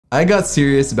I got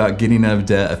serious about getting out of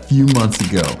debt a few months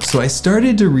ago, so I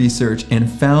started to research and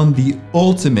found the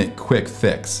ultimate quick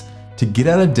fix to get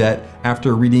out of debt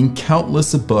after reading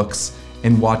countless books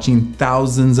and watching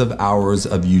thousands of hours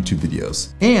of YouTube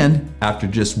videos. And after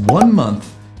just 1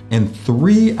 month and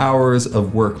 3 hours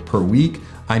of work per week,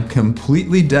 I'm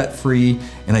completely debt-free,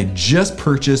 and I just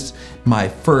purchased my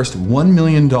first $1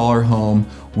 million home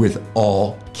with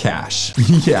all cash.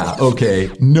 Yeah,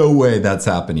 okay, no way that's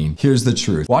happening. Here's the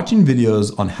truth. Watching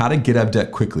videos on how to get out of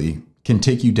debt quickly can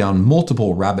take you down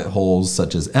multiple rabbit holes,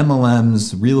 such as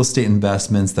MLMs, real estate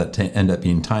investments that end up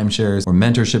being timeshares, or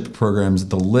mentorship programs.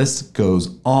 The list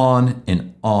goes on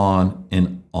and on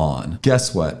and on.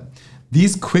 Guess what?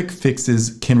 These quick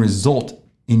fixes can result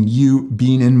in you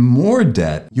being in more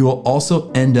debt. You will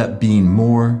also end up being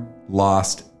more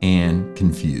lost and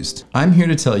confused. I'm here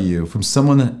to tell you, from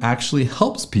someone that actually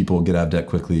helps people get out of debt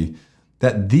quickly,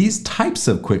 that these types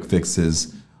of quick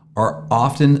fixes are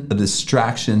often a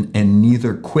distraction and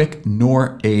neither quick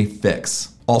nor a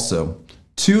fix. Also,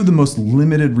 two of the most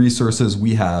limited resources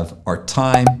we have are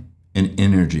time and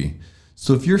energy.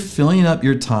 So if you're filling up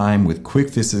your time with quick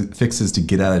fixes to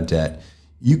get out of debt,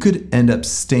 you could end up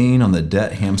staying on the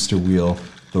debt hamster wheel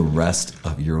the rest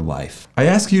of your life. I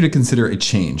ask you to consider a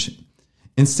change.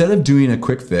 Instead of doing a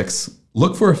quick fix,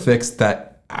 look for a fix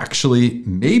that actually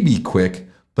may be quick,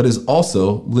 but is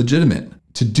also legitimate.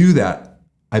 To do that,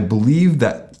 I believe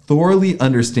that thoroughly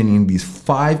understanding these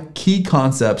 5 key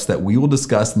concepts that we will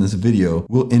discuss in this video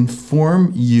will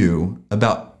inform you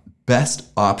about best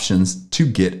options to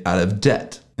get out of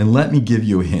debt. And let me give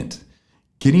you a hint.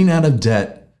 Getting out of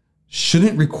debt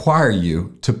shouldn't require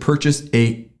you to purchase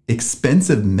an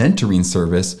expensive mentoring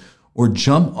service or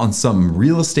jump on some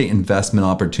real estate investment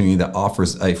opportunity that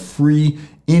offers a free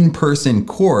in-person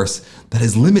course that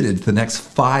is limited to the next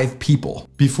 5 people.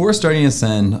 Before starting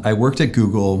Ascend, I worked at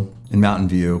Google in Mountain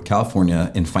View, California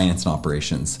in finance and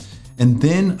operations. And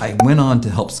then I went on to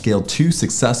help scale 2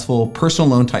 successful personal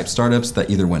loan type startups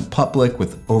that either went public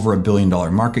with over $1 billion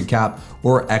market cap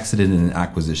or exited in an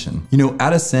acquisition. You know,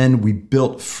 at Ascend, we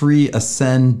built free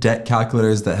Ascend debt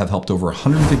calculators that have helped over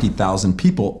 150,000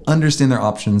 people understand their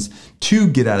options to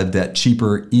get out of debt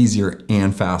cheaper, easier,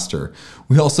 and faster.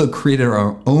 We also created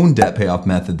our own debt payoff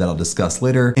method that I'll discuss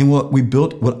later. And we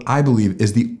built what I believe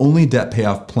is the only debt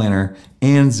payoff planner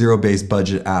and zero-based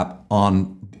budget app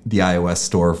on the iOS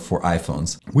store for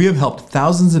iPhones. We have helped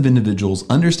thousands of individuals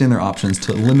understand their options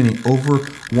to eliminate over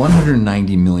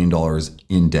 $190 million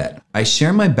in debt. I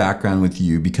share my background with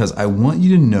you because I want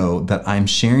you to know that I'm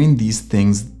sharing these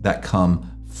things that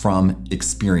come from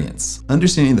experience.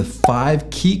 Understanding the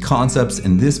 5 key concepts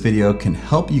in this video can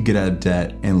help you get out of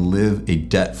debt and live a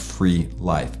debt-free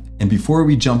life. And before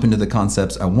we jump into the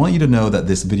concepts, I want you to know that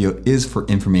this video is for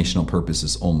informational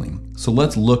purposes only. So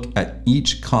let's look at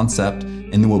each concept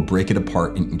and then we'll break it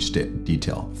apart in each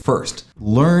detail. First,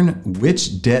 learn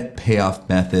which debt payoff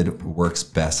method works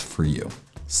best for you.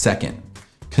 Second,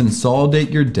 consolidate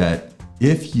your debt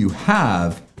if you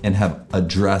have and have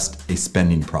addressed a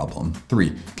spending problem.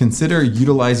 3, consider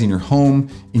utilizing your home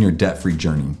in your debt-free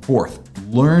journey. 4th,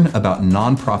 learn about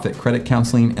nonprofit credit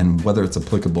counseling and whether it's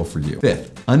applicable for you.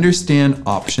 5th, understand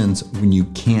options when you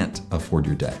can't afford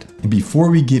your debt. And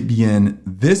before we begin,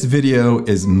 this video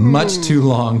is much too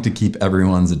long to keep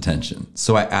everyone's attention.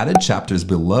 So I added chapters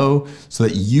below so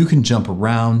that you can jump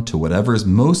around to whatever is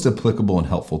most applicable and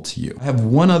helpful to you. I have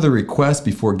one other request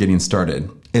before getting started.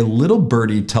 A little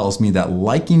birdie tells me that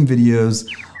liking videos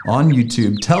on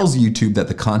YouTube tells YouTube that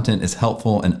the content is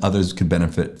helpful and others could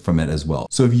benefit from it as well.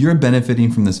 So if you're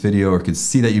benefiting from this video or could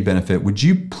see that you benefit, would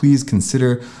you please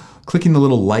consider clicking the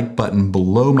little like button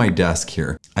below my desk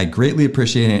here? I greatly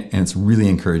appreciate it and it's really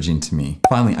encouraging to me.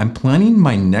 Finally, I'm planning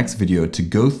my next video to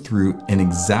go through an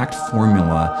exact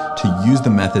formula to use the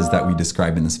methods that we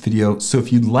describe in this video. So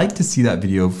if you'd like to see that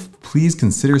video, please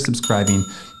consider subscribing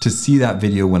to see that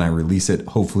video when I release it,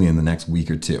 hopefully in the next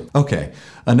week or 2. Okay,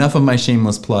 enough of my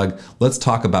shameless plug. Let's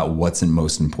talk about what's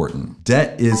most important.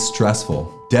 Debt is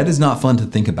stressful. Debt is not fun to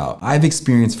think about. I've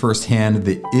experienced firsthand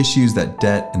the issues that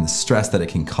debt and the stress that it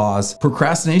can cause.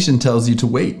 Procrastination tells you to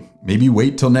wait. Maybe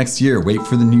wait till next year, wait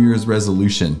for the New Year's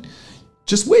resolution.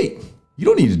 Just wait. You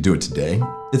don't need to do it today.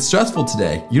 It's stressful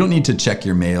today. You don't need to check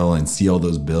your mail and see all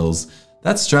those bills.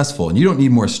 That's stressful and you don't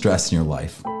need more stress in your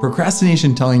life.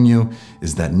 Procrastination telling you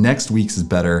is that next week's is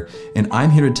better, and I'm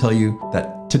here to tell you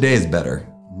that today is better,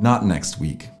 not next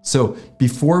week. So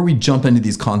before we jump into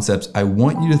these concepts, I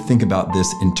want you to think about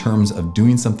this in terms of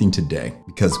doing something today,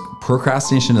 because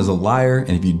procrastination is a liar,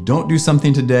 and if you don't do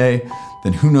something today,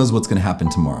 then who knows what's gonna happen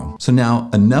tomorrow. So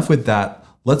now, enough with that.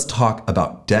 let's talk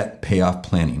about debt payoff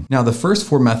planning. Now, the first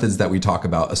 4 methods that we talk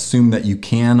about assume that you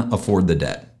can afford the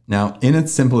debt. Now, in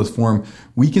its simplest form,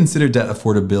 we consider debt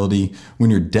affordability when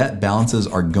your debt balances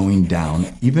are going down,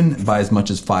 even by as much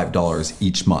as $5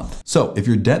 each month. So if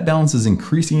your debt balance is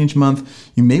increasing each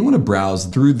month, you may want to browse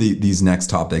through these next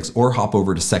topics or hop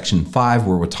over to section 5,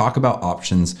 where we'll talk about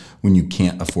options when you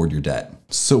can't afford your debt.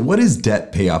 So what is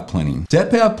debt payoff planning?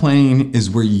 Debt payoff planning is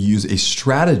where you use a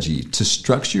strategy to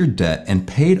structure your debt and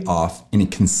pay it off in a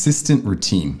consistent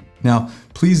routine. Now,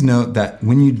 please note that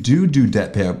when you do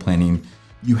debt payoff planning,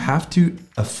 you have to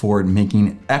afford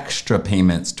making extra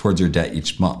payments towards your debt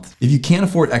each month. If you can't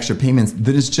afford extra payments,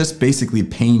 then it's just basically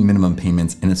paying minimum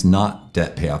payments and it's not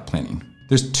debt payoff planning.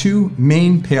 There's 2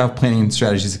 main payoff planning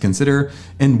strategies to consider,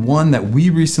 and one that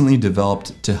we recently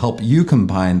developed to help you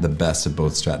combine the best of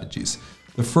both strategies.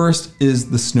 The first is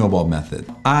the snowball method.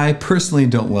 I personally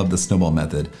don't love the snowball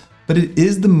method, but it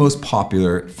is the most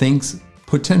popular thanks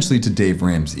potentially to Dave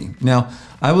Ramsey. Now,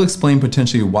 I will explain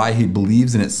potentially why he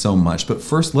believes in it so much, but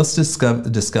first let's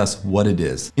discuss what it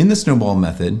is. In the snowball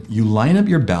method, you line up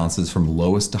your balances from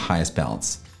lowest to highest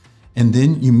balance, and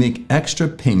then you make extra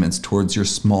payments towards your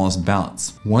smallest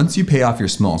balance. Once you pay off your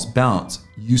smallest balance,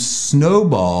 you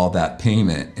snowball that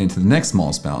payment into the next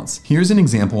smallest balance. Here's an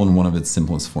example in one of its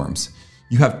simplest forms.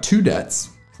 You have 2 debts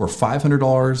for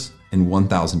 $500 and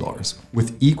 $1,000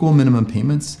 with equal minimum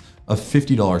payments of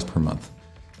 $50 per month.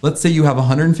 Let's say you have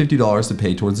 $150 to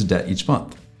pay towards the debt each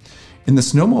month. In the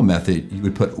snowball method, you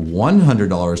would put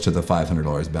 $100 to the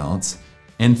 $500 balance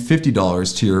and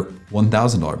 $50 to your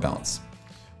 $1,000 balance.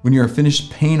 When you're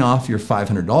finished paying off your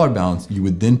 $500 balance, you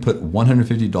would then put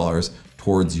 $150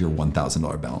 towards your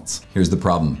 $1,000 balance. Here's the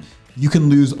problem. You can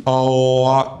lose a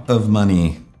lot of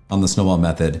money on the snowball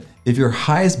method if your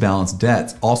highest balance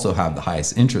debts also have the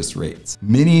highest interest rates.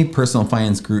 Many personal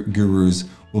finance gurus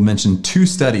will mention 2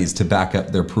 studies to back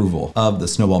up their approval of the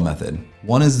snowball method.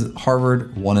 One is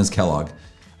Harvard, one is Kellogg.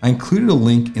 I included a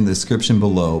link in the description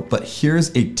below, but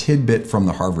here's a tidbit from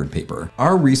the Harvard paper.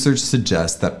 Our research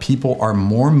suggests that people are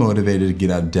more motivated to get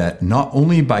out of debt, not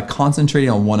only by concentrating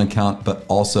on one account, but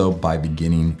also by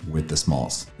beginning with the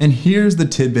smallest. And here's the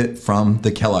tidbit from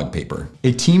the Kellogg paper.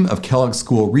 A team of Kellogg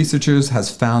School researchers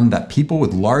has found that people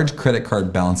with large credit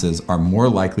card balances are more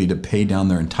likely to pay down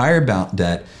their entire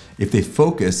debt if they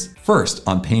focus first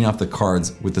on paying off the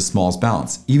cards with the smallest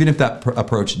balance, even if that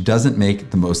approach doesn't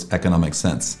make the most economic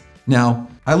sense. Now,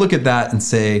 I look at that and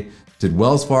say, did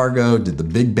Wells Fargo, did the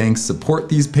big banks support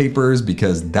these papers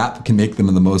because that can make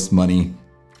them the most money?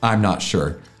 I'm not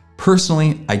sure.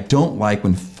 Personally, I don't like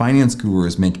when finance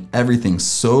gurus make everything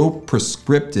so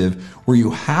prescriptive where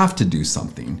you have to do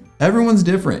something. Everyone's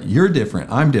different, you're different,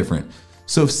 I'm different.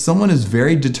 So if someone is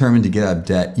very determined to get out of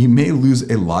debt, you may lose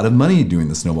a lot of money doing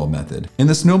the snowball method. And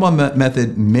the snowball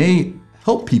method may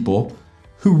help people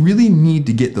who really need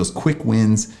to get those quick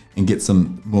wins and get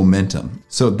some momentum.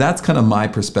 So that's kind of my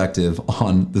perspective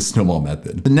on the snowball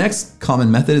method. The next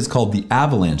common method is called the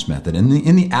avalanche method. And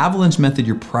in the avalanche method,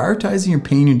 you're prioritizing or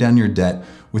paying down your debt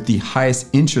with the highest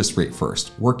interest rate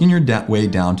first, working your debt way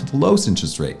down to the lowest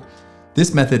interest rate.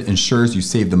 This method ensures you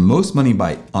save the most money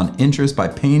on interest by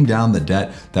paying down the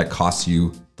debt that costs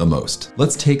you the most.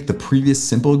 Let's take the previous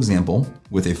simple example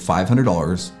with a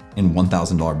 $500 and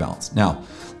 $1,000 balance. Now,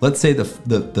 let's say the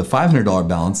 $500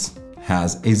 balance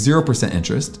has a 0%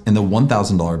 interest and the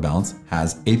 $1,000 balance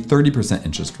has a 30%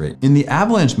 interest rate. In the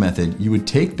avalanche method, you would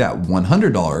take that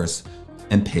 $100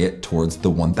 and pay it towards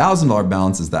the $1,000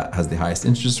 balance as that has the highest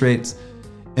interest rates.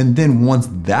 And then once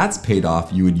that's paid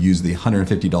off, you would use the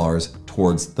 $150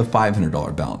 towards the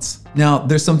 $500 balance. Now,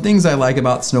 there's some things I like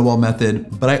about snowball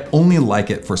method, but I only like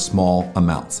it for small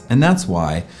amounts. And that's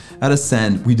why at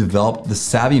Ascend, we developed the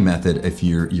Savvy method a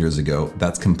few years ago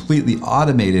that's completely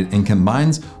automated and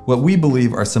combines what we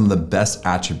believe are some of the best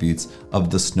attributes of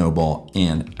the snowball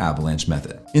and avalanche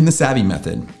method. In the Savvy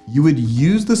method, you would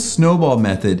use the snowball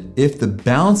method if the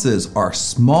balances are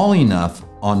small enough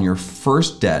on your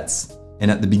first debts and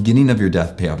at the beginning of your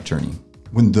debt payoff journey.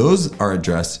 When those are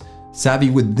addressed, Savvy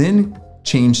would then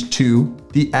change to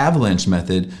the avalanche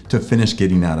method to finish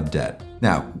getting out of debt.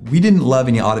 Now, we didn't love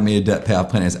any automated debt payoff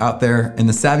planners out there, and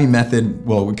the Savvy method,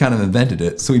 well, we kind of invented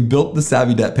it. So we built the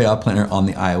Savvy debt payoff planner on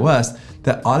the iOS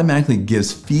that automatically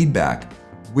gives feedback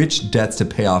which debts to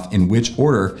pay off in which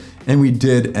order, and we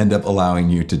did end up allowing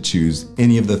you to choose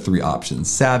any of the 3 options,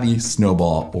 Savvy,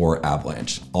 Snowball, or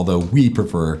Avalanche, although we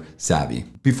prefer Savvy.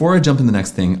 Before I jump in the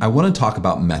next thing, I want to talk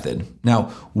about method.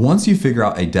 Now, once you figure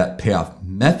out a debt payoff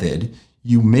method,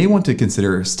 you may want to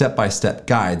consider step-by-step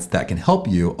guides that can help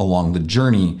you along the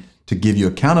journey to give you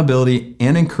accountability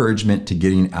and encouragement to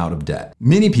getting out of debt.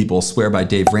 Many people swear by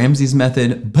Dave Ramsey's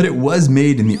method, but it was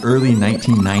made in the early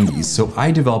 1990s. So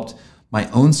I developed my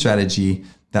own strategy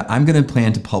that I'm gonna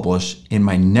plan to publish in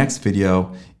my next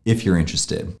video if you're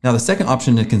interested. Now, the second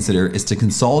option to consider is to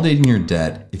consolidating your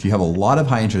debt if you have a lot of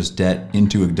high interest debt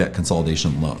into a debt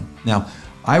consolidation loan. Now,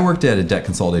 I worked at a debt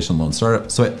consolidation loan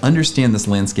startup, so I understand this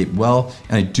landscape well,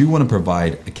 and I do want to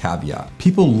provide a caveat.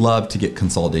 People love to get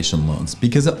consolidation loans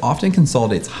because it often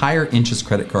consolidates higher interest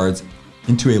credit cards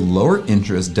into a lower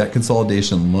interest debt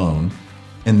consolidation loan,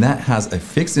 and that has a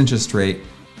fixed interest rate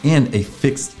and a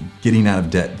fixed getting out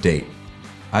of debt date.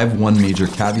 I have one major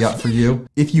caveat for you.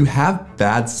 If you have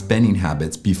bad spending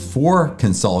habits before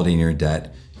consolidating your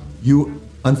debt, you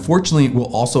unfortunately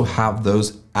will also have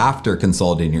those after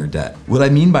consolidating your debt. What I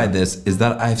mean by this is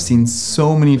that I've seen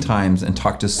so many times and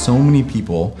talked to so many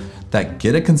people that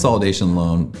get a consolidation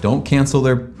loan, don't cancel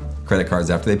their credit cards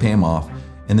after they pay them off,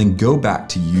 and then go back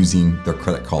to using their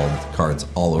credit cards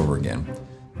all over again.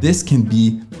 This can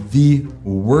be the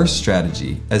worst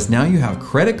strategy, as now you have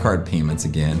credit card payments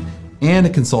again and a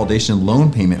consolidation loan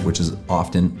payment, which is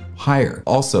often higher.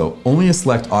 Also, only a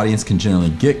select audience can generally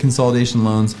get consolidation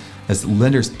loans, as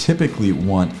lenders typically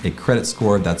want a credit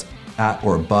score that's at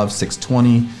or above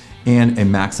 620 and a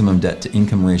maximum debt to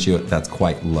income ratio that's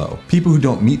quite low. People who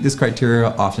don't meet this criteria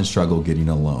often struggle getting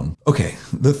a loan. Okay,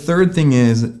 the third thing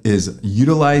is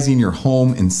utilizing your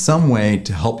home in some way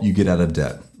to help you get out of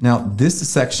debt. Now, this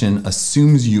section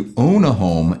assumes you own a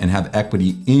home and have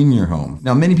equity in your home.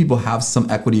 Now, many people have some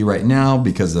equity right now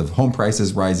because of home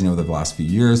prices rising over the last few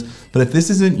years, but if this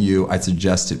isn't you, I'd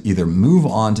suggest to either move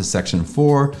on to section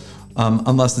 4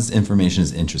 unless this information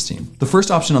is interesting. The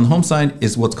first option on the home side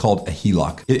is what's called a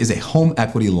HELOC. It is a home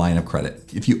equity line of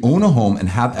credit. If you own a home and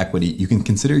have equity, you can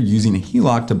consider using a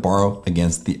HELOC to borrow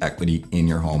against the equity in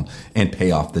your home and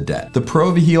pay off the debt. The pro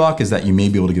of a HELOC is that you may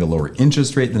be able to get a lower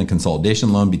interest rate than a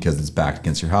consolidation loan because it's backed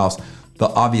against your house. The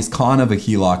obvious con of a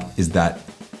HELOC is that,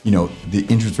 the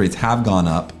interest rates have gone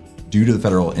up due to the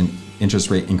federal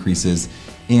interest rate increases,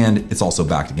 and it's also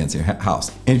backed against your house.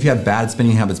 And if you have bad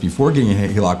spending habits before getting a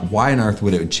HELOC, why on earth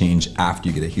would it change after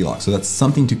you get a HELOC? So that's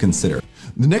something to consider.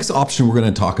 The next option we're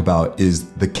going to talk about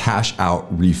is the cash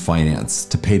out refinance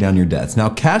to pay down your debts. Now,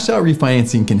 cash out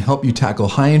refinancing can help you tackle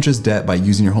high interest debt by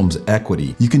using your home's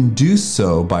equity. You can do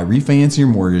so by refinancing your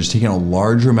mortgage, taking a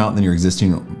larger amount than your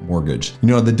existing mortgage.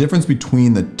 The difference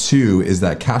between the two is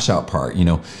that cash out part.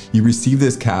 You receive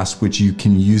this cash, which you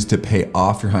can use to pay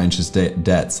off your high interest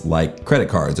debts like credit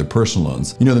cards or personal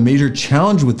loans. The major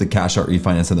challenge with the cash out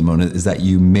refinance at the moment is that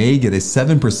you may get a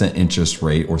 7% interest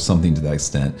rate or something to that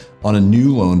extent on a new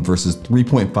loan versus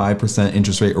 3.5%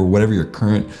 interest rate or whatever your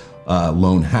current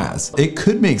loan has. It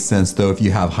could make sense though if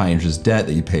you have high interest debt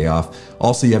that you pay off.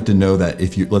 Also, you have to know that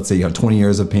if let's say you have 20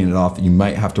 years of paying it off, you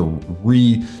might have to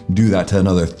redo that to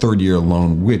another 30-year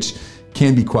loan, which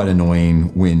can be quite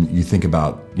annoying when you think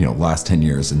about last 10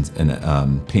 years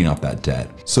and paying off that debt.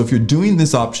 So if you're doing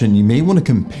this option, you may want to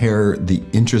compare the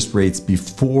interest rates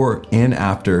before and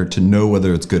after to know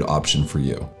whether it's a good option for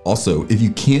you. Also, if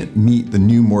you can't meet the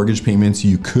new mortgage payments,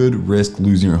 you could risk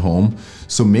losing your home.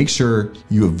 So make sure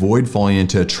you avoid falling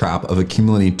into a trap of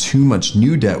accumulating too much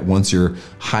new debt once your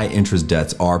high interest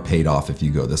debts are paid off if you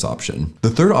go this option. The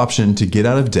third option to get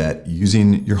out of debt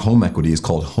using your home equity is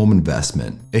called home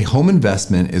investment. A home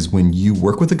investment is when you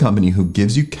work with a company who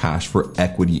gives you cash for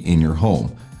equity in your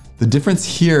home. The difference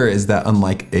here is that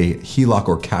unlike a HELOC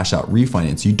or cash out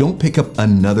refinance, you don't pick up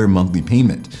another monthly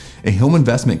payment. A home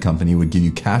investment company would give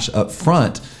you cash up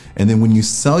front, and then when you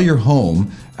sell your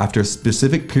home after a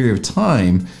specific period of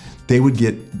time, they would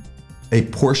get a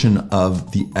portion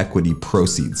of the equity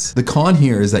proceeds. The con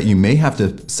here is that you may have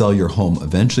to sell your home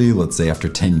eventually, let's say after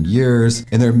 10 years,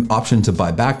 and there's an option to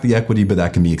buy back the equity, but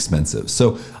that can be expensive.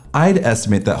 So I'd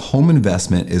estimate that home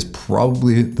investment is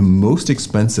probably the most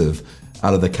expensive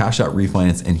out of the cash out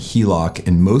refinance and HELOC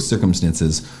in most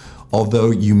circumstances, although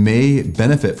you may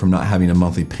benefit from not having a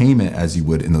monthly payment as you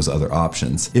would in those other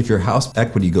options. If your house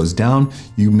equity goes down,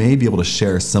 you may be able to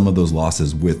share some of those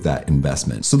losses with that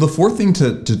investment. So the fourth thing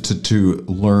to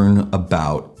learn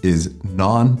about is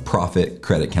nonprofit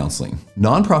credit counseling.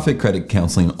 Nonprofit credit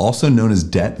counseling, also known as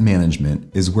debt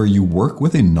management, is where you work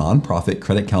with a nonprofit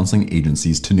credit counseling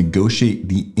agencies to negotiate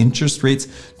the interest rates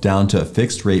down to a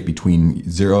fixed rate between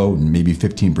 0 and maybe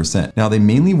 15%. Now, they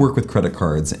mainly work with credit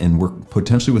cards and work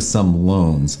potentially with some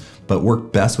loans, but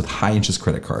work best with high interest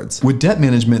credit cards. With debt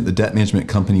management, the debt management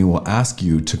company will ask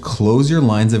you to close your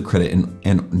lines of credit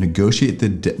and negotiate the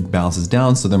debt balances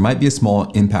down, so there might be a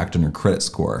small impact on your credit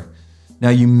score. Now,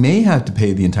 you may have to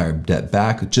pay the entire debt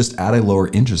back just at a lower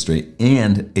interest rate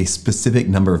and a specific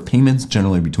number of payments,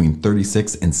 generally between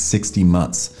 36 and 60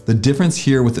 months. The difference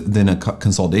here within a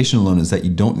consolidation loan is that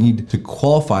you don't need to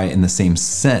qualify in the same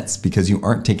sense because you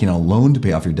aren't taking a loan to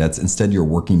pay off your debts. Instead, you're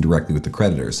working directly with the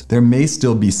creditors. There may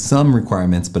still be some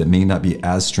requirements, but it may not be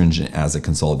as stringent as a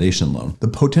consolidation loan. The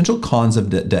potential cons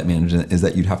of debt management is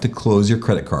that you'd have to close your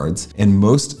credit cards, and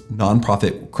most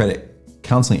nonprofit credit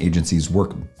counseling agencies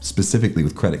work specifically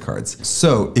with credit cards.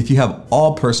 So if you have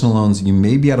all personal loans, you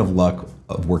may be out of luck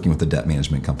of working with a debt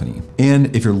management company.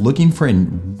 And if you're looking for a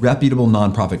reputable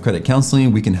nonprofit credit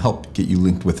counseling, we can help get you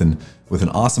linked with an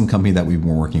awesome company that we've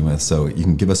been working with. So you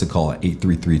can give us a call at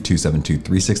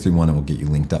 833-272-3631 and we'll get you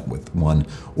linked up with one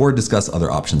or discuss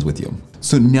other options with you.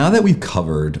 So now that we've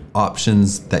covered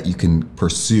options that you can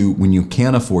pursue when you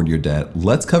can afford your debt,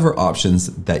 let's cover options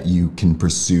that you can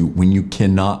pursue when you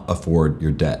cannot afford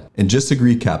your debt. And just to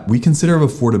recap, we consider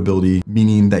affordability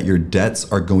meaning that your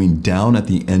debts are going down at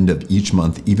the end of each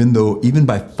month, even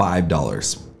by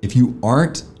 $5. If you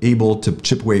aren't able to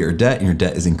chip away your debt and your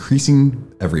debt is increasing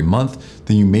every month,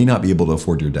 then you may not be able to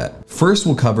afford your debt. First,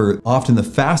 we'll cover often the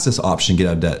fastest option to get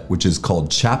out of debt, which is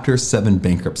called Chapter 7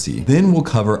 bankruptcy. Then we'll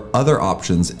cover other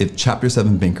options if Chapter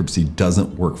 7 bankruptcy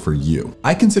doesn't work for you.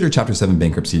 I consider Chapter 7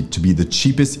 bankruptcy to be the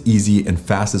cheapest, easy, and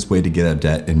fastest way to get out of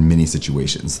debt in many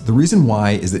situations. The reason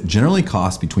why is it generally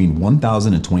costs between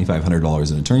 $1,000 and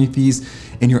 $2,500 in attorney fees,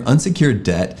 and your unsecured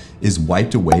debt is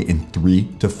wiped away in 3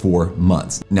 to 4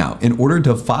 months. Now, in order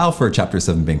to file for a Chapter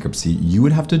 7 bankruptcy, you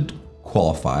would have to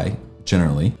qualify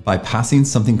generally by passing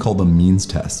something called the means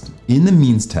test. In the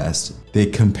means test, they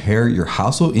compare your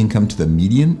household income to the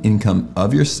median income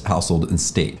of your household and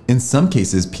state. In some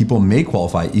cases, people may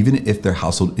qualify even if their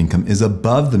household income is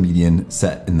above the median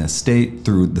set in the state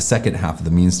through the second half of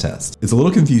the means test. It's a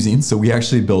little confusing, so we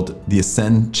actually built the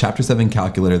Ascend Chapter 7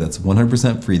 calculator that's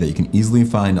 100% free that you can easily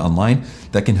find online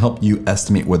that can help you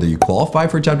estimate whether you qualify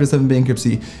for Chapter 7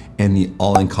 bankruptcy and the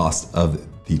all-in cost of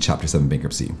the Chapter 7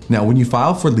 bankruptcy. Now, when you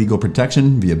file for legal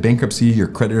protection via bankruptcy, your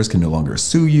creditors can no longer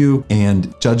sue you,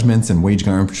 and judgments and wage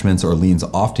garnishments or liens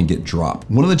often get dropped.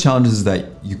 One of the challenges is that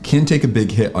you can take a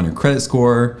big hit on your credit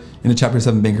score in a Chapter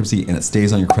 7 bankruptcy and it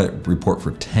stays on your credit report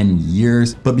for 10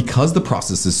 years. But because the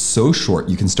process is so short,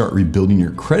 you can start rebuilding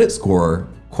your credit score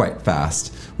quite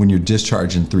fast when you're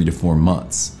discharged in 3 to 4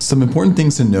 months. Some important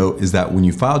things to note is that when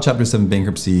you file Chapter 7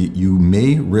 bankruptcy, you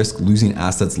may risk losing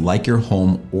assets like your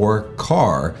home or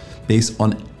car based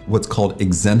on what's called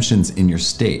exemptions in your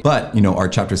state. But our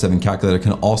Chapter 7 calculator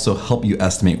can also help you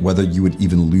estimate whether you would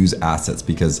even lose assets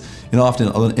because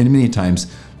many times,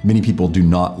 many people do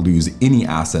not lose any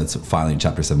assets filing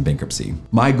Chapter 7 bankruptcy.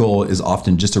 My goal is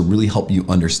often just to really help you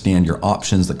understand your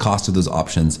options, the cost of those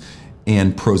options,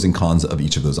 and pros and cons of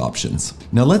each of those options.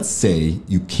 Now, let's say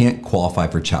you can't qualify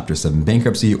for Chapter 7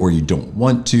 bankruptcy or you don't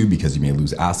want to because you may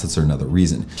lose assets or another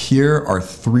reason. Here are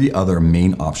 3 other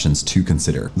main options to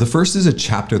consider. The first is a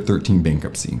Chapter 13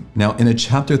 bankruptcy. Now, in a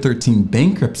Chapter 13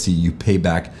 bankruptcy, you pay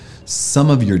back some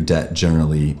of your debt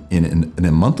generally in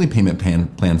a monthly payment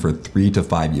plan for 3 to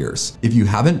 5 years. If you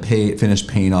haven't finished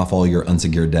paying off all your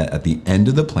unsecured debt at the end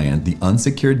of the plan, the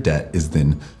unsecured debt is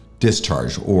then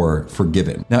discharged or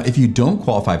forgiven. Now, if you don't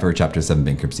qualify for a Chapter 7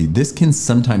 bankruptcy, this can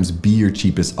sometimes be your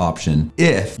cheapest option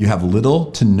if you have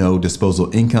little to no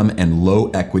disposable income and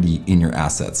low equity in your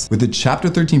assets. With a Chapter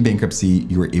 13 bankruptcy,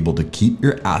 you are able to keep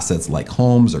your assets like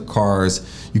homes or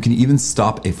cars. You can even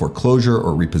stop a foreclosure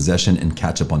or repossession and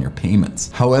catch up on your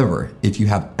payments. However, if you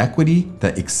have equity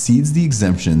that exceeds the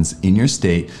exemptions in your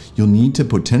state, you'll need to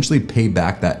potentially pay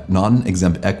back that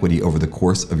non-exempt equity over the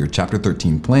course of your Chapter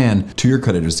 13 plan to your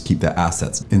creditors to keep the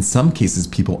assets. In some cases,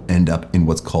 people end up in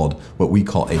what we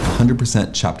call a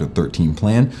 100% Chapter 13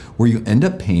 plan, where you end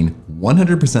up paying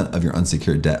 100% of your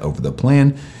unsecured debt over the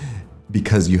plan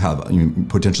because you have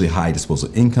potentially high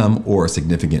disposable income or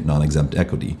significant non-exempt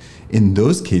equity. In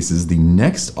those cases, the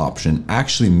next option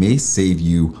actually may save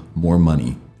you more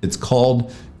money. It's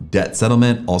called debt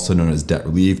settlement, also known as debt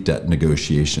relief, debt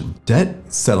negotiation. Debt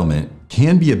settlement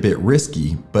can be a bit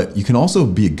risky, but you can also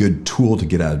be a good tool to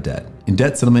get out of debt. In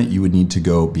debt settlement, you would need to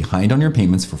go behind on your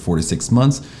payments for 4 to 6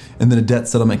 months, and then a debt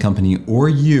settlement company or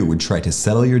you would try to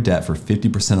settle your debt for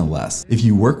 50% or less. If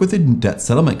you work with a debt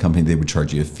settlement company, they would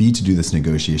charge you a fee to do this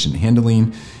negotiation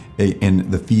handling,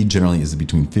 and the fee generally is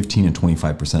between 15 and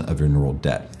 25% of your enrolled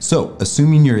debt. So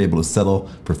assuming you're able to settle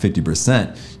for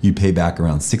 50%, you pay back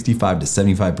around 65 to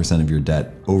 75% of your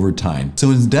debt over time. So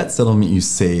in debt settlement, you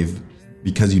save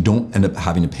because you don't end up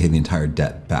having to pay the entire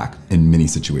debt back in many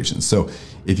situations. So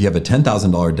if you have a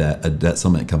 $10,000 debt, a debt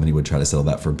settlement company would try to settle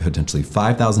that for potentially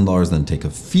 $5,000, then take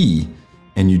a fee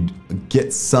and you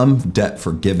get some debt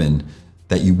forgiven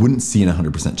that you wouldn't see in a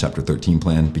 100% Chapter 13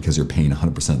 plan because you're paying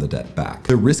 100% of the debt back.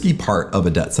 The risky part of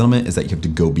a debt settlement is that you have to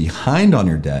go behind on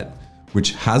your debt,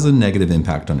 which has a negative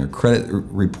impact on your credit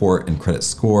report and credit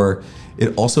score.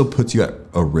 It also puts you at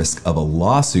a risk of a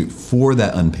lawsuit for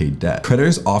that unpaid debt.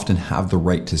 Creditors often have the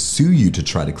right to sue you to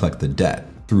try to collect the debt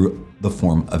through the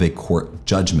form of a court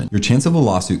judgment. Your chance of a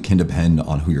lawsuit can depend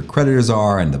on who your creditors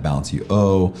are and the balance you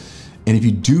owe. And if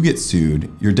you do get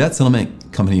sued, your debt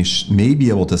settlement company may be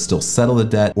able to still settle the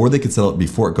debt, or they could settle it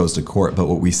before it goes to court. But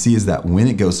what we see is that when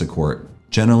it goes to court,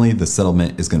 generally the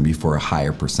settlement is going to be for a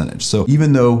higher percentage. So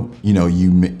even though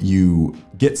you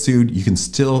get sued, you can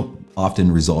still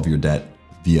often resolve your debt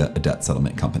via a debt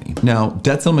settlement company. Now,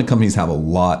 debt settlement companies have a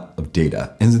lot of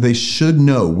data, and they should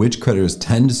know which creditors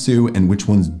tend to sue and which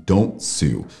ones don't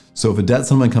sue. So if a debt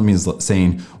settlement company is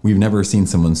saying, we've never seen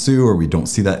someone sue, or we don't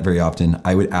see that very often,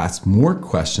 I would ask more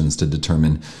questions to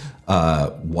determine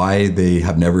why they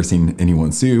have never seen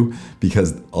anyone sue,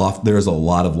 because there's a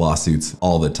lot of lawsuits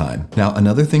all the time. Now,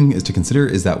 another thing is to consider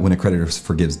is that when a creditor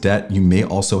forgives debt, you may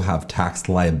also have tax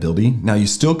liability. Now, you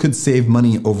still could save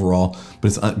money overall,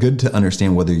 but it's good to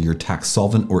understand whether you're tax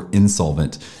solvent or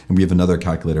insolvent. And we have another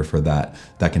calculator for that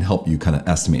can help you kind of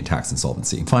estimate tax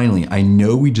insolvency. Finally, I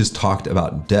know we just talked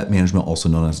about debt management, also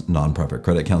known as nonprofit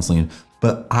credit counseling,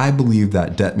 but I believe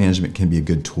that debt management can be a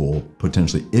good tool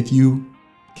potentially if you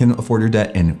can afford your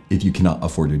debt and if you cannot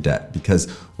afford your debt, because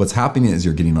what's happening is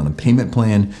you're getting on a payment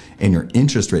plan and your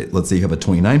interest rate, let's say you have a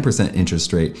 29%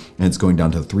 interest rate and it's going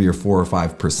down to 3 or 4 or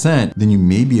 5%, then you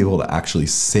may be able to actually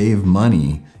save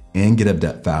money and get out of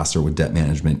debt faster with debt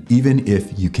management, even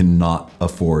if you cannot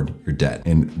afford your debt.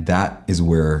 And that is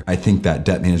where I think that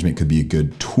debt management could be a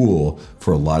good tool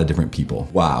for a lot of different people.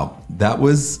 Wow, that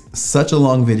was such a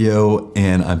long video,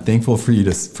 and I'm thankful for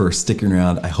you for sticking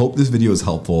around. I hope this video was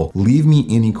helpful. Leave me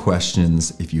any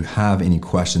questions if you have any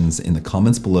questions in the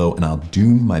comments below, and I'll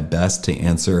do my best to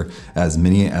answer as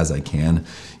many as I can.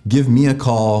 Give me a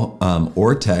call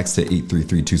or text at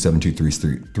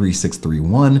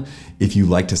 833-272-3631 if you'd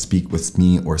like to speak with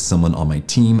me or someone on my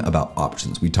team about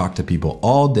options. We talk to people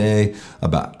all day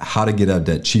about how to get out of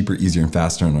debt cheaper, easier, and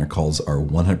faster, and our calls are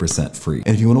 100% free.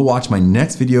 And if you want to watch my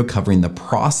next video covering the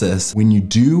process when you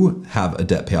do have a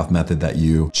debt payoff method that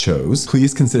you chose,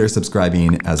 please consider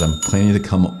subscribing, as I'm planning to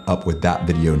come up with that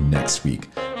video next week.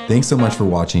 Thanks so much for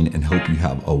watching, and hope you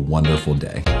have a wonderful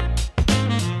day.